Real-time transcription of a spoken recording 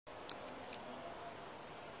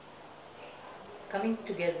Coming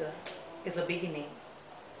together is a beginning.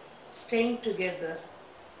 Staying together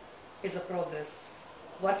is a progress.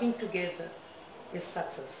 Working together is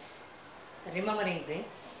success. Remembering this,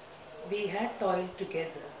 we had toiled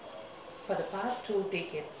together for the past 2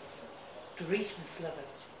 decades to reach this level.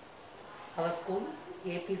 Our school,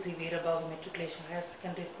 APC Veerababu Matriculation Higher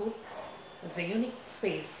Secondary School, is a unique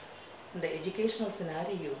space in the educational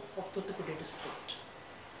scenario of Thoothukudi district.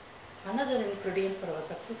 Another ingredient for our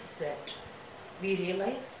success is that we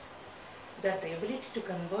realize that the ability to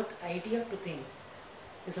convert idea to things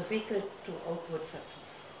is a secret to outward success.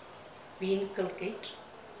 We inculcate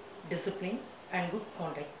discipline and good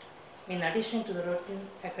conduct in addition to the routine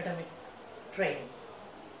academic training.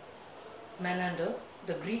 Menander,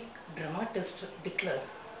 the Greek dramatist, declares,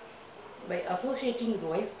 by associating with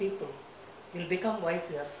wise people, you will become wise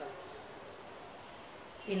yourself.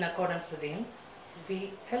 In accordance with him,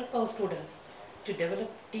 we help our students to develop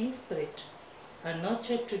team spirit and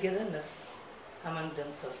nurture togetherness among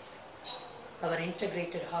themselves. Our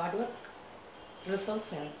integrated hard work results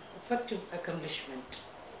in effective accomplishment.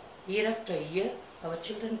 Year after year, our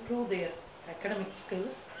children prove their academic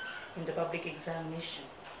skills in the public examination.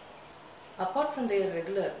 Apart from their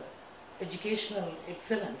regular educational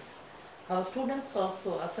excellence, our students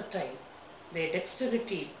also ascertain their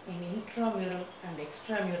dexterity in intramural and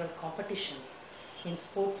extramural competitions in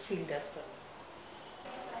sports field as well.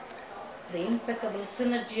 The impeccable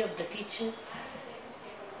synergy of the teachers,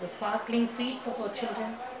 the sparkling feats of our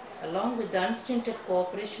children, along with the unstinted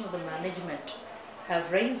cooperation of the management, have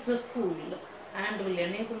raised the school and will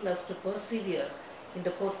enable us to persevere in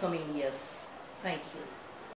the forthcoming years. Thank you.